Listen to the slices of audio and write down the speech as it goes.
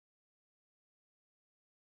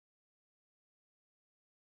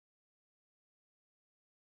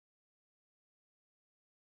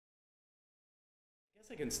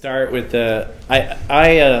I can start with I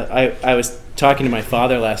was talking to my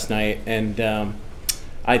father last night, and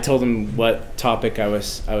I told him what topic I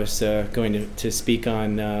was going to speak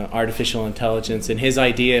on, artificial intelligence, and his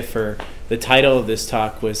idea for the title of this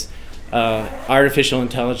talk was "Artificial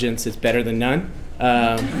Intelligence is Better Than None."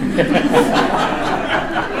 I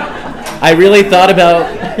really thought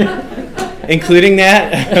about including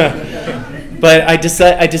that. But I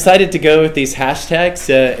decided to go with these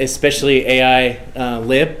hashtags, especially AI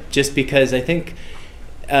lib, just because I think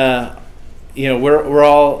we're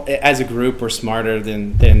all, as a group, we're smarter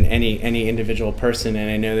than any individual person,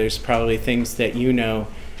 and I know there's probably things that you know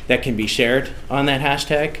that can be shared on that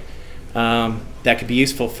hashtag that could be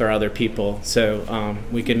useful for other people. So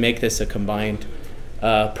we can make this a combined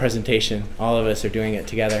presentation. All of us are doing it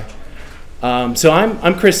together. So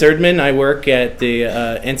I'm Chris Erdmann. I work at the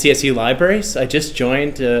NCSU libraries. I just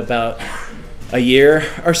joined about a year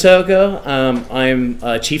or so ago. I'm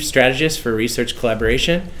a chief strategist for research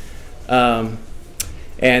collaboration.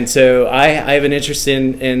 And so I have an interest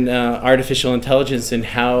in artificial intelligence and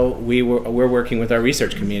how we're working with our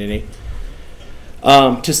research community.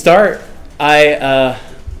 To start,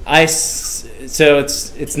 so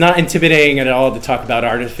it's not intimidating at all to talk about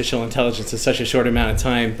artificial intelligence in such a short amount of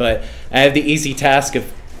time, but I have the easy task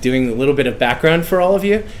of doing a little bit of background for all of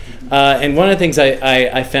you. And one of the things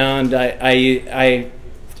I found, I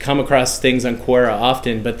come across things on Quora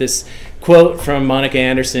often, but this quote from Monica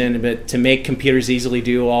Anderson, but to make computers easily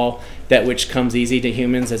do all that which comes easy to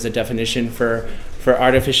humans, as a definition for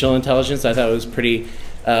artificial intelligence, I thought it was a pretty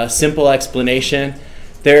simple explanation.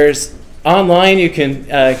 There's online, you can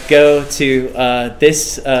go to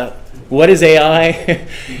this, what is AI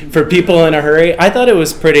for people in a hurry. I thought it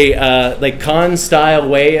was pretty like Khan-style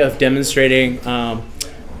way of demonstrating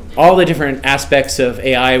all the different aspects of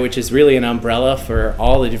AI, which is really an umbrella for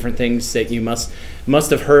all the different things that you must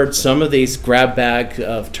have heard some of these grab bag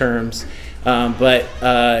of terms. But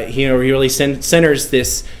he really centers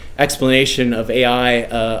this explanation of AI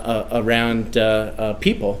around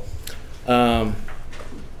people.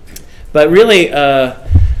 But really,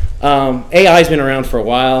 AI's been around for a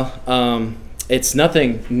while. It's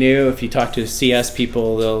nothing new. If you talk to CS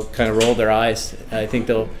people, they'll kind of roll their eyes. I think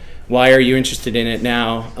why are you interested in it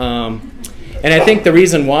now? And I think the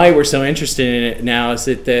reason why we're so interested in it now is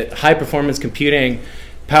that high performance computing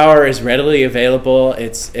power is readily available.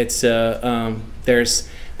 There's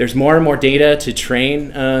more and more data to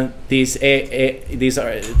train these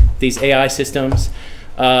AI systems.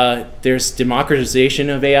 There's democratization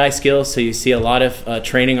of AI skills, so you see a lot of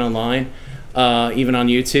training online, even on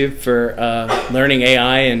YouTube, for learning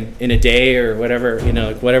AI in a day or whatever,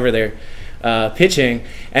 whatever they're pitching.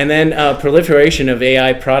 And then proliferation of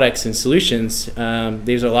AI products and solutions.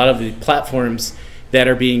 These are a lot of the platforms that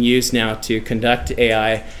are being used now to conduct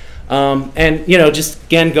AI. And just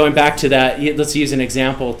again, going back to that, let's use an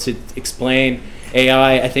example to explain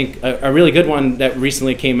AI. I think a really good one that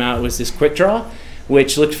recently came out was this Quick Draw,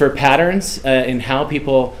 which looked for patterns in how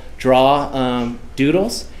people draw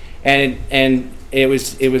doodles, and it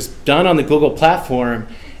was done on the Google platform,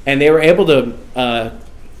 and they were able to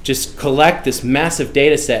just collect this massive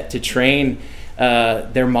data set to train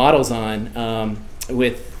their models on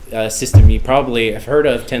with a system you probably have heard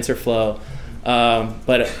of, TensorFlow,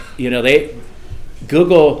 but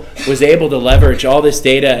Google was able to leverage all this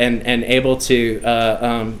data and able to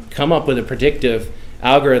come up with a predictive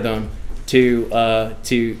algorithm to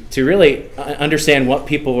really understand what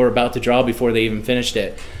people were about to draw before they even finished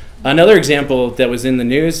it. Another example that was in the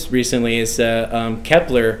news recently is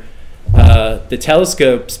Kepler.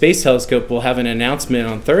 The space telescope, will have an announcement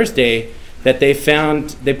on Thursday that they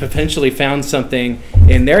potentially found something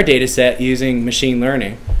in their data set using machine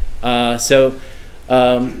learning. So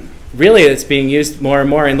really it's being used more and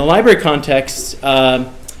more. In the library context, so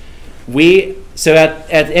at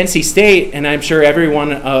NC State, and I'm sure every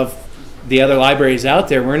one of the other libraries out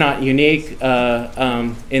there, we're not unique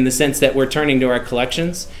in the sense that we're turning to our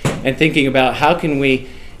collections and thinking about how can we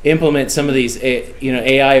implement some of these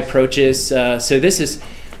AI approaches. So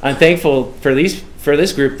I'm thankful for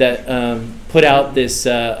this group that put out this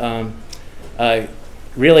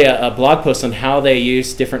really a blog post on how they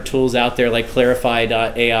use different tools out there like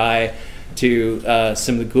Clarify.ai to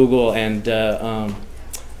some of the Google and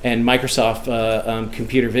Microsoft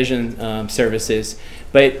computer vision services.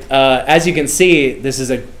 But as you can see, this is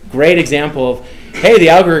a great example of, hey, the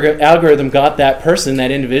algorithm got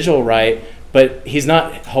that individual right, but he's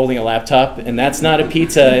not holding a laptop, and that's not a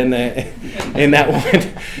pizza in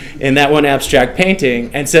that one abstract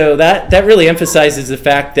painting. And so that really emphasizes the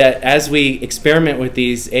fact that as we experiment with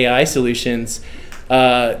these AI solutions,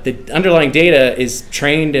 the underlying data is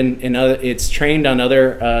trained it's trained on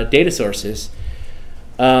other data sources.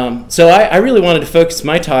 So I really wanted to focus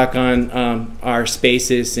my talk on our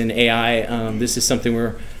spaces in AI. This is something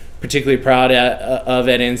we're particularly proud of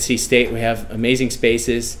at NC State. We have amazing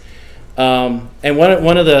spaces. And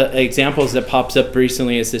one of the examples that pops up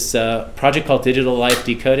recently is this project called Digital Life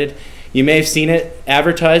Decoded. You may have seen it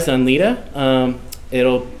advertised on LIDA.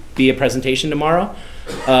 It'll be a presentation tomorrow,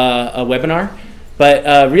 a webinar.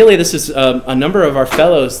 But really, this is a number of our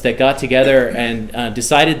fellows that got together and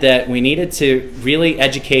decided that we needed to really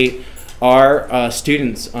educate our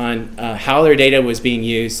students on how their data was being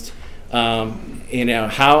used, how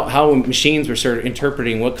machines were sort of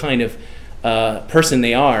interpreting what kind of person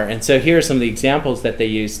they are. And so here are some of the examples that they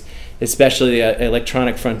used, especially the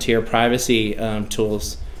electronic frontier privacy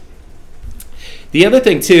tools. The other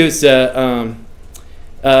thing, too, is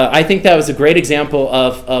I think that was a great example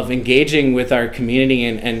of engaging with our community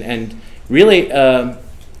and really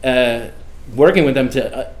working with them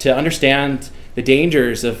to understand the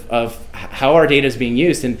dangers of how our data is being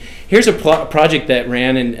used. And here's a project that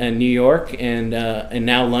ran in New York and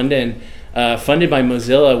now London, funded by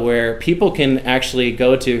Mozilla, where people can actually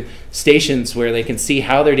go to stations where they can see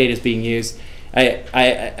how their data is being used.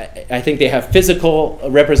 I think they have physical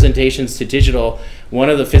representations to digital. One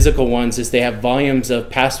of the physical ones is they have volumes of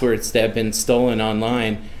passwords that have been stolen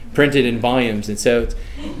online, printed in volumes, and so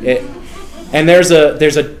and there's a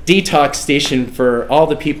detox station for all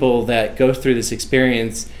the people that go through this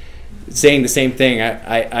experience, saying the same thing.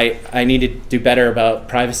 I need to do better about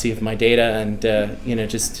privacy of my data, and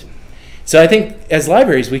just so I think as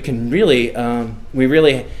libraries we can really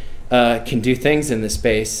can do things in this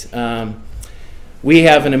space. We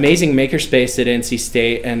have an amazing makerspace at NC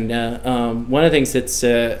State, and one of the things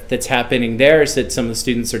that's happening there is that some of the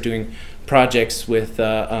students are doing projects with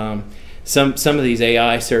some of these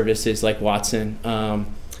AI services like Watson.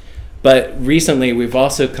 But recently, we've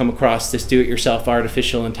also come across this do-it-yourself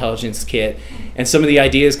artificial intelligence kit, and some of the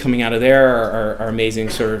ideas coming out of there are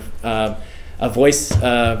amazing. Sort of a voice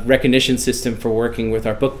recognition system for working with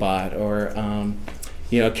our BookBot, or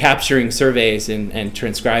capturing surveys and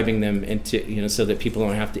transcribing them into, so that people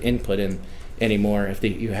don't have to input in anymore if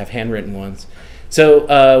you have handwritten ones.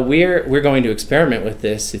 So we're going to experiment with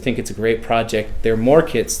this. I think it's a great project. There are more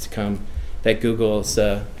kits to come that Google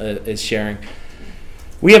is sharing.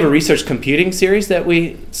 We have a research computing series that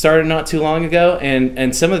we started not too long ago,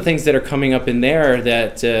 and some of the things that are coming up in there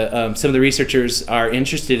that some of the researchers are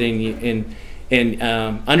interested in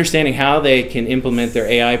understanding how they can implement their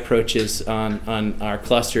AI approaches on our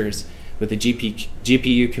clusters with the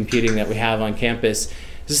GPU computing that we have on campus.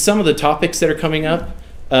 This is some of the topics that are coming up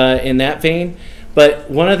in that vein. But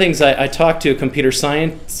one of the things I talked to our computer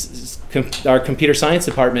science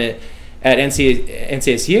department at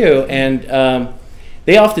NCSU, and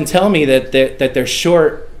they often tell me that they're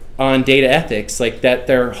short on data ethics, like that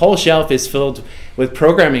their whole shelf is filled with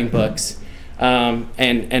programming books.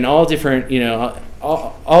 And all different,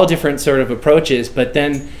 all different sort of approaches, but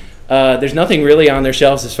then there's nothing really on their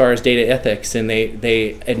shelves as far as data ethics, and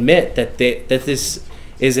they admit that this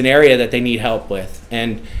is an area that they need help with.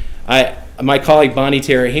 And my colleague Bonnie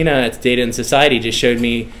Terahina at Data and Society just showed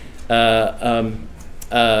me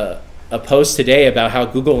a post today about how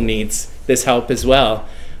Google needs this help as well.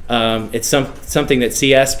 It's something that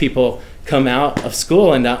CS people come out of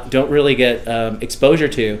school and don't really get exposure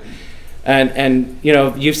to. And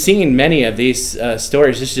you've seen many of these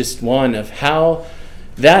stories. This is just one of how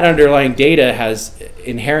that underlying data has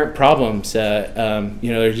inherent problems.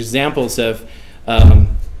 There's examples of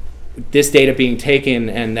this data being taken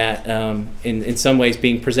and that in some ways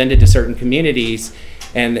being presented to certain communities,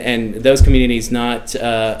 and those communities not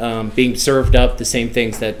being served up the same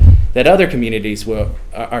things that other communities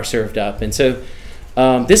are served up. And so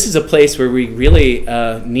this is a place where we really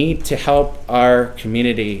need to help our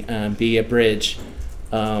community be a bridge.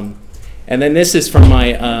 And then this is from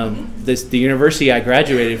the university I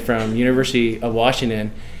graduated from, University of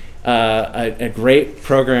Washington, a great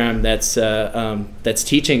program that's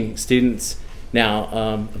teaching students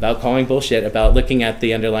now about calling bullshit, about looking at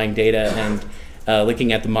the underlying data and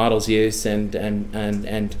looking at the models used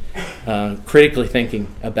and critically thinking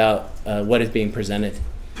about what is being presented.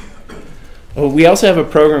 We also have a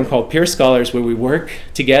program called Peer Scholars where we work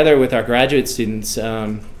together with our graduate students,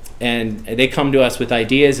 and they come to us with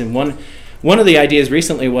ideas. And one of the ideas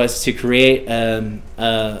recently was to create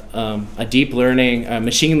a deep learning,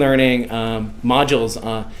 machine learning modules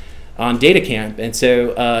on DataCamp. And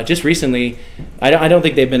so just recently, I don't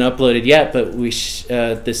think they've been uploaded yet, but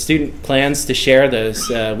the student plans to share those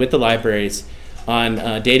with the libraries on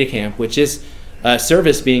DataCamp, which is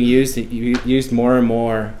service being used more and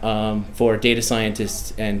more for data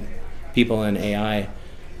scientists and people in AI.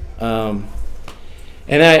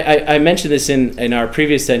 And I mentioned this in our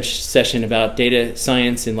previous session about data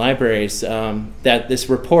science in libraries, that this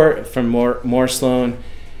report from Moore Sloan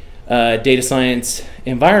data science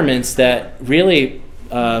environments that really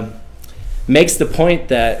makes the point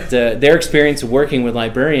that their experience of working with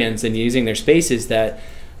librarians and using their spaces, that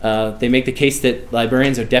they make the case that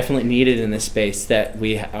librarians are definitely needed in this space, that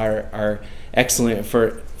we are excellent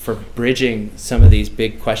for bridging some of these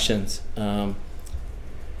big questions.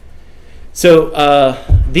 So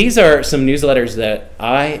these are some newsletters that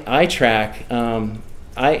I track. I'm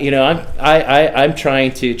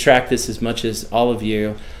trying to track this as much as all of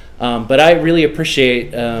you, but I really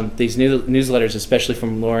appreciate these newsletters, especially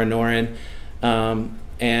from Laura Noren,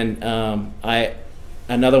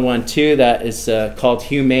 another one too that is called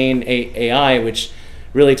Humane AI, which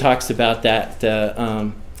really talks about that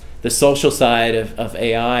the social side of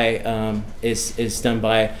AI is done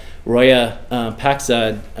by Roya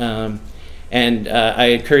Paxad. And I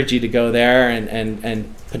encourage you to go there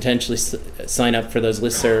and potentially sign up for those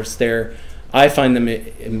listservs. I find them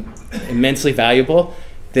immensely valuable.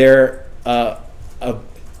 They're a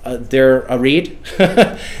read,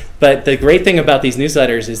 but the great thing about these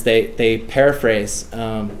newsletters is they paraphrase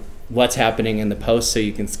what's happening in the post, so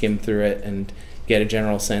you can skim through it and get a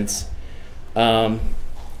general sense. And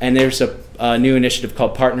there's a new initiative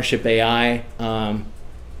called Partnership AI,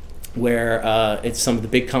 where it's some of the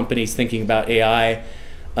big companies thinking about AI,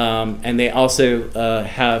 and they also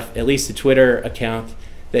have at least a Twitter account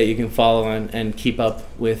that you can follow and keep up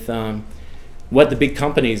with what the big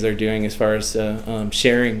companies are doing as far as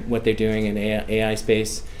sharing what they're doing in AI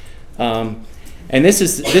space. And this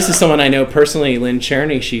is someone I know personally, Lynn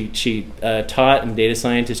Cherney. She taught in data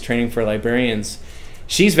scientist training for librarians.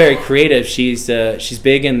 She's very creative. She's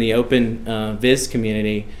big in the open viz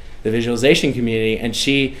community, the visualization community, and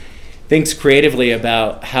she thinks creatively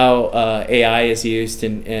about how AI is used,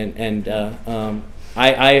 and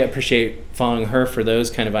I appreciate following her for those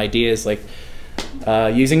kind of ideas, like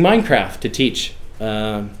using Minecraft to teach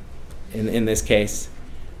in this case.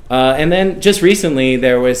 And then just recently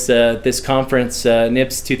there was this conference,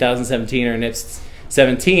 NIPS 2017 or NIPS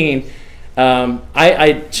 17.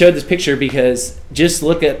 I showed this picture because just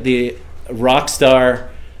look at the Rockstar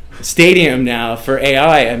Stadium now for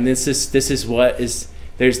AI, and this is what is.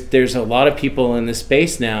 There's a lot of people in this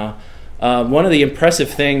space now. One of the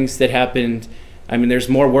impressive things that happened, I mean, there's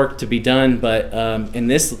more work to be done, but in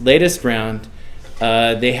this latest round,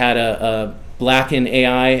 they had a Black in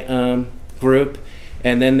AI group,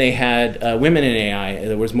 and then they had Women in AI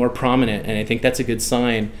that was more prominent, and I think that's a good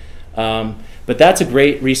sign. But that's a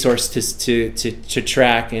great resource to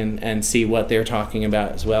track and see what they're talking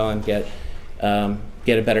about as well, and get a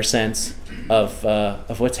better sense of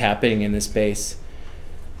what's happening in this space.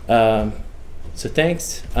 So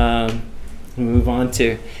thanks. We'll move on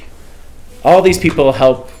to all these people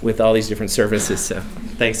help with all these different services. So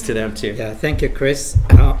thanks to them too. Yeah, thank you, Chris.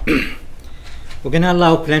 We're going to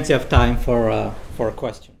allow plenty of time for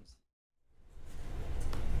questions.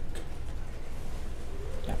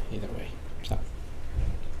 Yeah, either way. So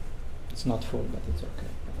it's not full, but it's okay.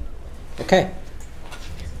 Okay.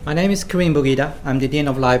 My name is Karim Boughida. I'm the Dean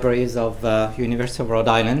of Libraries of University of Rhode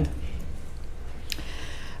Island.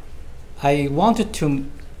 I wanted to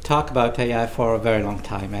talk about AI for a very long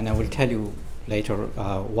time, and I will tell you later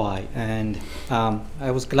why. And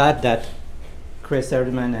I was glad that Chris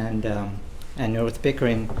Erdmann and Ruth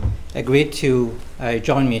Pickering agreed to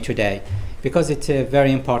join me today, because it's a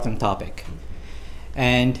very important topic.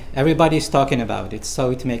 And everybody's talking about it,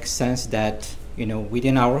 so it makes sense that, you know,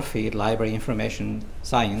 within our field, library information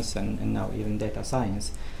science, and now even data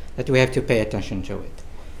science, that we have to pay attention to it.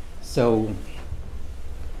 So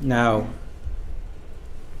now,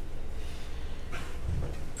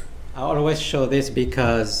 I always show this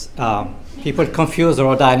because people confuse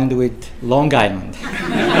Rhode Island with Long Island.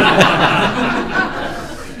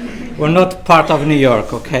 We're not part of New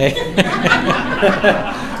York, okay?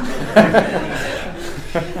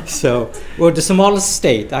 So we're the smallest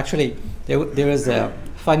state. Actually, there is a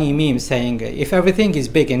funny meme saying, if everything is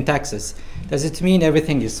big in Texas, does it mean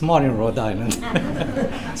everything is small in Rhode Island?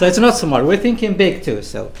 So it's not small. We're thinking big too.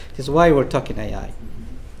 So this is why we're talking AI.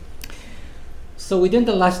 So within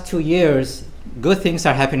the last 2 years, good things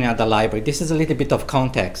are happening at the library. This is a little bit of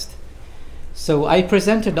context. So I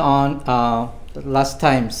presented on last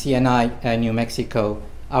time CNI New Mexico,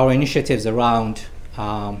 our initiatives around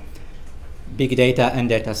big data and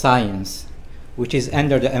data science, which is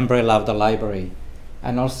under the umbrella of the library.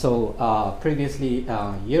 And also previously,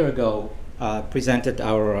 a year ago, presented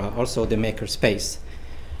our also the makerspace.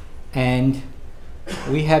 And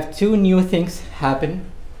we have two new things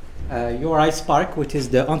happen. URI Spark, which is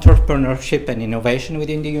the entrepreneurship and innovation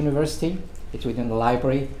within the university. It's within the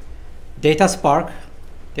library. Data Spark.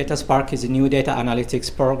 Data Spark is a new data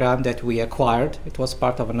analytics program that we acquired. It was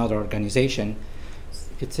part of another organization.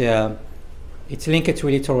 It's linked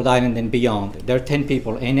really to Rhode Island and beyond. There are 10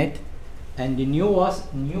 people in it. And the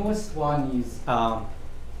newest one is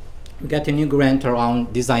we got a new grant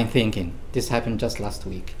around design thinking. This happened just last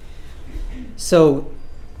week. So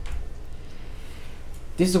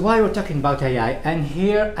this is why we're talking about AI. And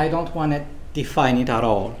here I don't want to define it at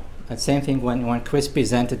all. And same thing when Chris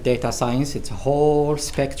presented data science, it's a whole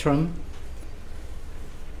spectrum.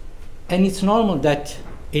 And it's normal that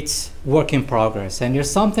it's work in progress. And there's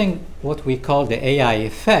something what we call the AI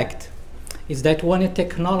effect, is that when a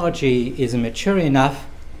technology is mature enough,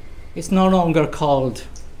 it's no longer called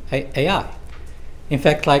AI. In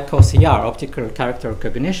fact, like OCR, optical character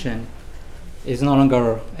recognition, is no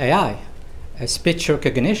longer AI. Speech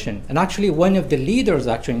recognition. And actually one of the leaders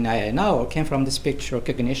actually in AI now came from the speech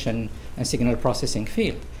recognition and signal processing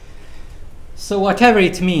field. So whatever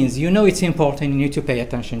it means, you know it's important, you need to pay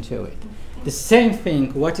attention to it. The same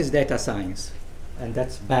thing, what is data science? And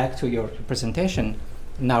that's back to your presentation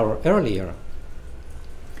an hour earlier.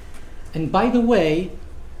 And by the way,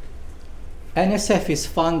 NSF is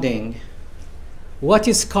funding what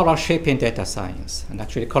is scholarship in data science. And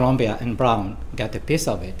actually Columbia and Brown got a piece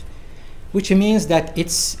of it, which means that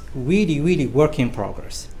it's really, really work in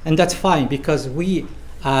progress. And that's fine, because we,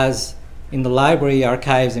 as in the library,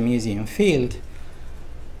 archives, and museum field,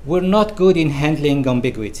 we're not good in handling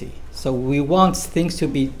ambiguity. So we want things to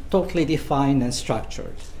be totally defined and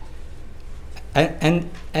structured.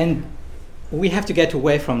 And we have to get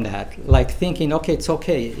away from that, like thinking, okay,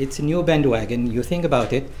 it's a new bandwagon, you think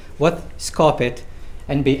about it, scope it,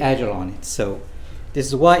 and be agile on it. So this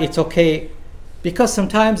is why it's okay. Because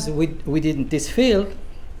sometimes within this field,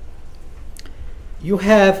 you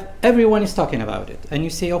have everyone is talking about it. And you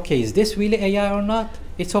say, okay, is this really AI or not?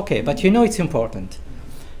 It's okay, but you know it's important.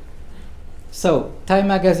 So Time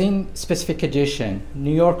Magazine specific edition,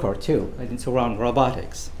 New Yorker too, and it's around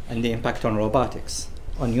robotics and the impact on robotics,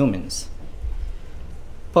 on humans.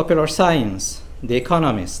 Popular Science, The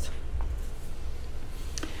Economist.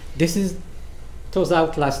 This was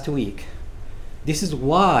out last week. This is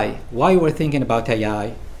why we're thinking about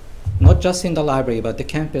AI, not just in the library, but the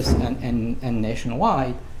campus and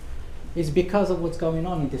nationwide, is because of what's going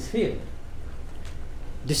on in this field.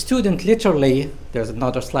 The student literally, there's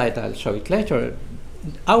another slide, I'll show it later.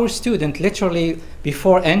 Our student literally,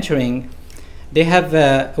 before entering, they have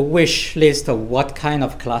a wish list of what kind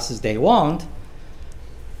of classes they want,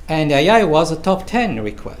 and AI was a top 10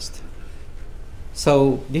 request.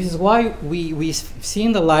 So this is why we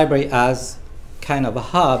see the library as kind of a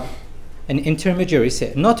hub, an intermediary,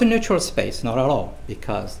 not a neutral space, not at all,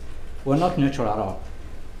 because we're not neutral at all.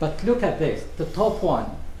 But look at this, the top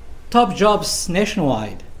one, top jobs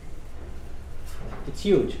nationwide. It's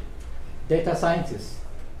huge. Data scientists.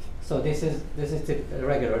 So this is a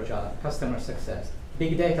regular job, customer success.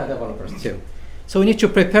 Big data developers too. So we need to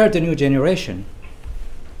prepare the new generation.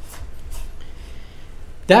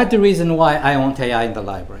 That's the reason why I want AI in the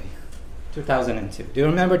library. 2002. Do you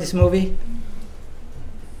remember this movie?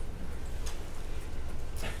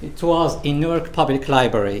 It was in Newark Public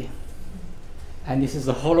Library, and this is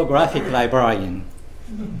a holographic librarian.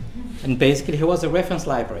 And basically, he was a reference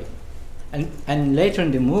library. And later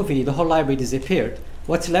in the movie, the whole library disappeared.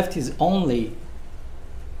 What's left is only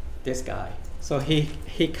this guy. So he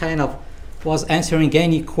kind of was answering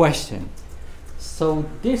any question. So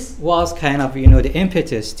this was kind of, the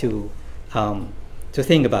impetus to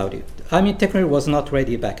think about it. I mean, technology was not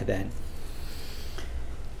ready back then.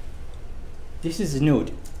 This is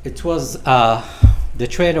nude. It was, the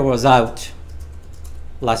trailer was out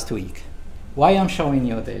last week. Why I'm showing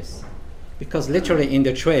you this? Because literally in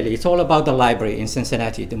the trailer, it's all about the library in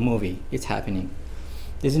Cincinnati, the movie, it's happening.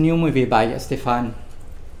 There's a new movie by Stefan,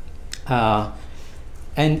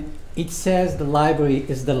 and it says the library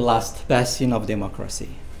is the last bastion of democracy.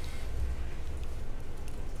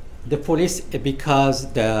 The police,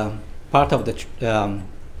 because the part of the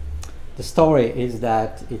story is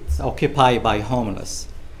that it's occupied by homeless.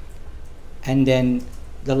 And then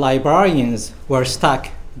the librarians were stuck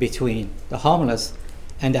between the homeless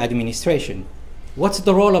and the administration. What's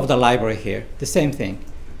the role of the library here? The same thing.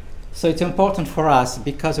 So it's important for us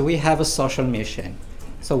because we have a social mission.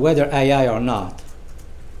 So whether AI or not,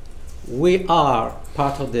 we are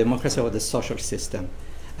part of the democracy of the social system.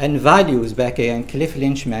 And values, back again, Cliff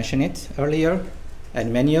Lynch mentioned it earlier,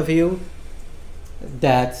 and many of you,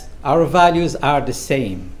 that our values are the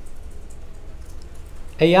same.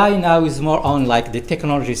 AI now is more on like the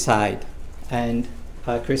technology side, and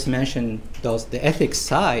Chris mentioned the ethics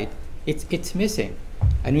side. It's missing,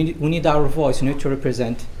 and we need our voice. We need to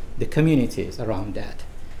represent the communities around that.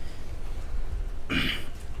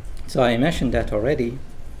 So I mentioned that already.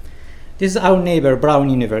 This is our neighbor, Brown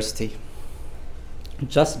University.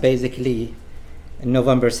 Just basically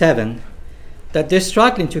November 7, that they're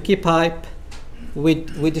struggling to keep up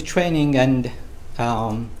with the training and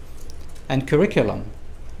curriculum.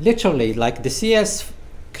 Literally, like the CS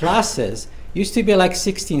classes used to be like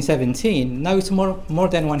 16, 17. Now it's more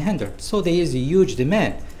than 100. So there is a huge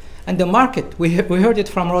demand. And the market, we heard it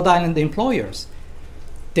from Rhode Island employers.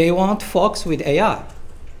 They want folks with AI.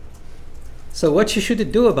 So what you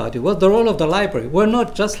should do about it? Well, the role of the library. We're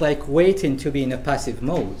not just like waiting to be in a passive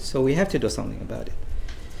mode. So we have to do something about it.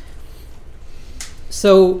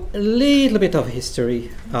 So a little bit of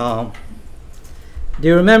history. Do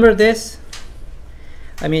you remember this?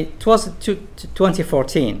 I mean, it was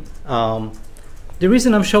 2014. The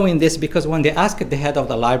reason I'm showing this because when they asked the head of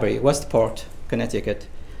the library, Westport, Connecticut,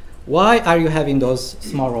 why are you having those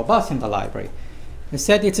small robots in the library? He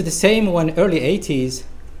said it's the same when early 80s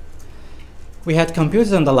we had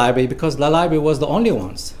computers in the library because the library was the only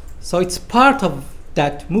ones. So it's part of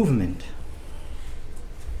that movement.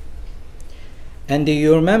 And do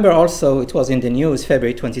you remember also, it was in the news,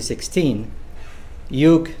 February 2016,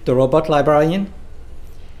 Hugh, the robot librarian.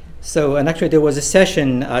 So, and actually there was a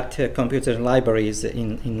session at computer libraries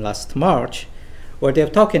in last March where they're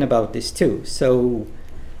talking about this too. So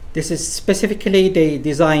this is specifically, they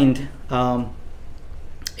designed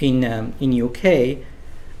in UK,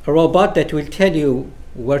 a robot that will tell you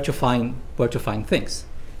where to find things.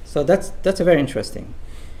 So that's very interesting.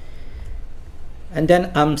 And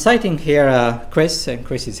then I'm citing here Chris, and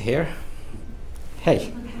Chris is here.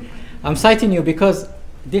 Hey, I'm citing you because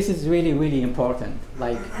this is really, really important.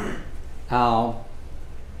 Like,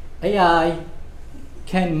 AI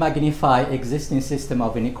can magnify existing system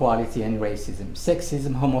of inequality and racism,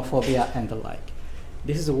 sexism, homophobia, and the like.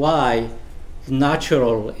 This is why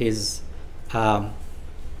natural is, I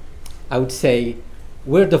would say,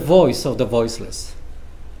 we're the voice of the voiceless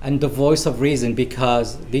and the voice of reason,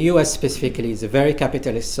 because the US specifically is a very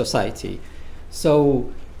capitalist society.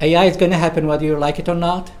 So AI is going to happen whether you like it or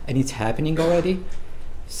not, and it's happening already.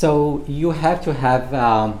 So you have to have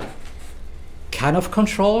kind of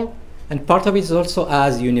control, and part of it is also,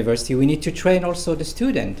 as university, we need to train also the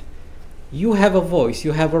student. You have a voice,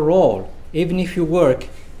 you have a role, even if you work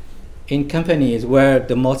in companies where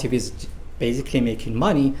the motive is basically making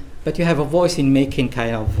money, but you have a voice in making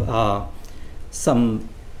kind of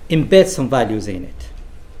embed some values in it.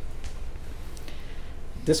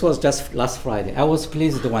 This was just last Friday. I was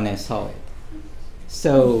pleased when I saw it.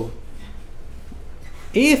 So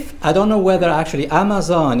if, I don't know whether actually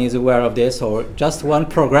Amazon is aware of this or just one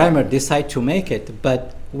programmer decide to make it,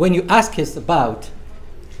 but when you ask us about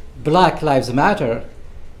Black Lives Matter,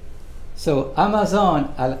 so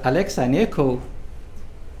Amazon, Alexa and Echo,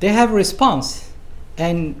 they have a response,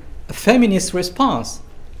 and a feminist response.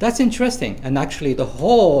 That's interesting. And actually the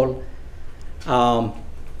whole, I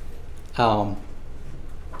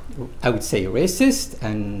would say racist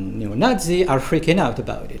and neo-Nazi are freaking out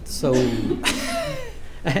about it. So,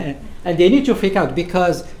 and they need to freak out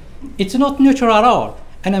because it's not neutral at all.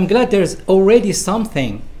 And I'm glad there's already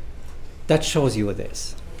something that shows you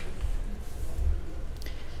this.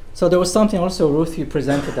 So there was something also, Ruth, you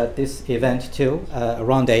presented at this event too,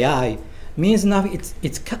 around AI. Means now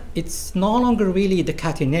it's no longer really the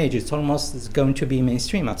cutting edge. It's almost going to be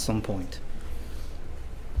mainstream at some point.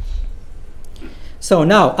 So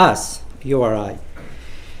now us, you or I.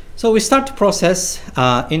 So we start the process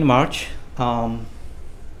in March.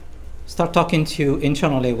 Start talking to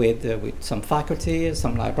internally with some faculty,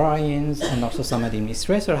 some librarians, and also some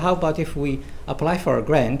administrators. How about if we apply for a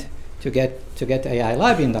grant to get AI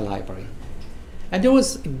lab in the library? And there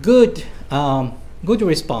was good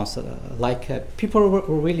response. People were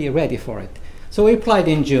really ready for it. So we applied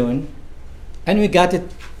in June, and we got it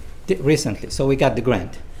recently. So we got the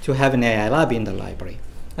grant to have an AI lab in the library.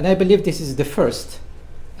 And I believe this is the first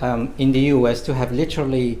in the US to have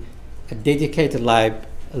literally a dedicated lab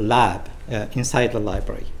inside the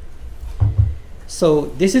library. So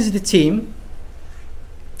this is the team.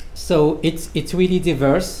 So it's really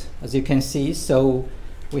diverse, as you can see. So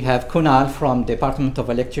we have Kunal from Department of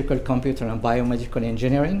Electrical, Computer, and Biomedical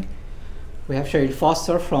Engineering. We have Cheryl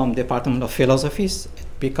Foster from Department of Philosophy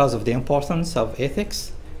because of the importance of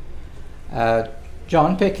ethics.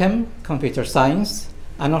 John Peckham, Computer Science.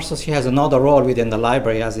 And also she has another role within the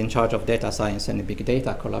library as in charge of data science and big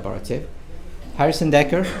data collaborative. Harrison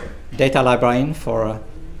Decker, data librarian for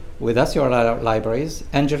with us, your libraries.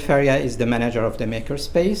 Angel Feria is the manager of the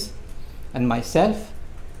makerspace, and myself.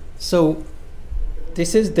 So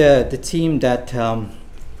this is the team that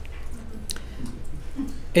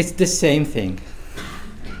it's the same thing.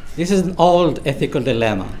 This is an old ethical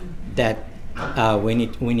dilemma that we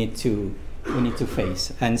need to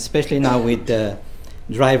face, and especially now with the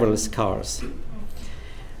driverless cars.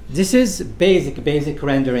 This is basic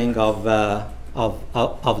rendering of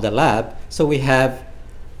the lab. So we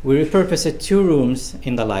repurposed 2 rooms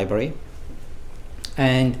in the library,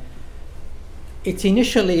 and it's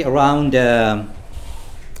initially around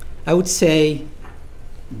I would say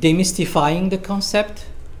demystifying the concept,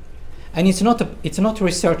 and it's not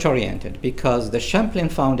research oriented, because the Champlain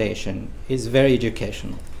Foundation is very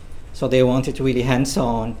educational, so they want it really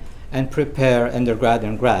hands-on and prepare undergrad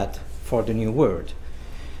and grad for the new world.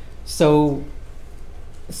 So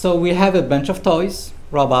we have a bunch of toys,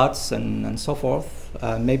 robots, and so forth.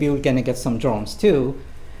 Maybe we're gonna get some drones too,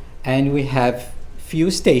 and we have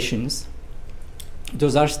few stations.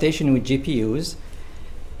 Those are stations with GPUs,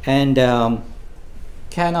 and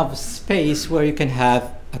kind of space where you can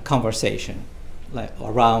have a conversation, like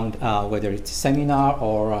around whether it's a seminar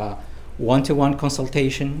or one-to-one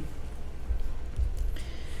consultation.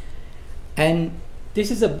 And this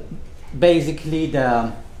is basically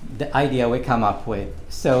the idea we come up with.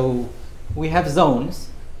 So we have zones.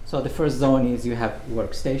 So the first zone is you have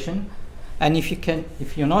workstation, and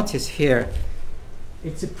if you notice here,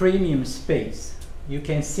 it's a premium space. You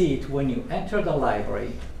can see it when you enter the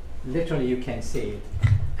library. Literally, you can see it,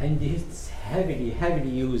 and it's heavily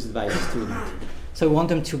used by the student. So we want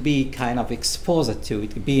them to be kind of exposed to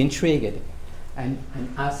it, be intrigued, and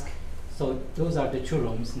ask. So those are the 2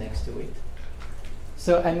 rooms next to it.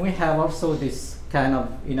 So, and we have also this kind of,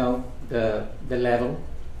 the level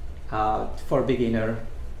for beginner,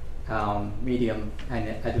 medium, and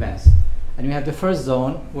advanced. And we have the first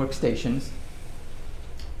zone, workstations,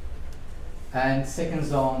 and second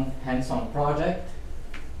zone, hands-on project.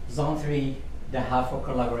 Zone 3, the hub for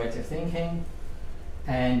collaborative thinking,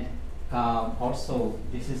 and also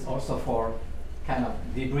this is also for kind of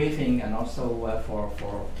debriefing and also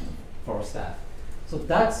for staff. So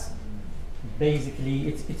that's basically,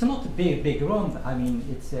 it's not a big room. I mean,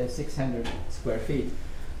 it's 600 square feet,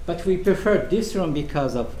 but we prefer this room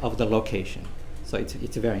because of the location. So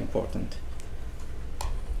it's very important.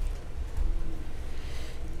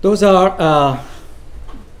 Those are,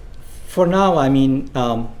 for now, I mean,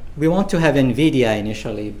 we want to have NVIDIA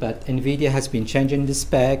initially, but NVIDIA has been changing the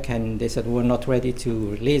spec, and they said we're not ready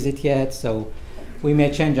to release it yet, so we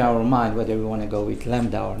may change our mind whether we want to go with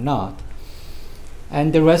Lambda or not.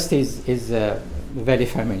 And the rest is very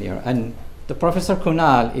familiar. And the Professor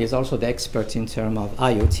Kunal is also the expert in terms of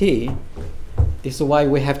IoT. This is why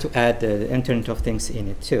we have to add the Internet of Things in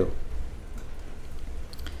it too.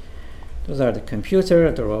 Those are the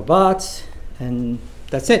computer, the robots, and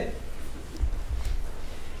that's it.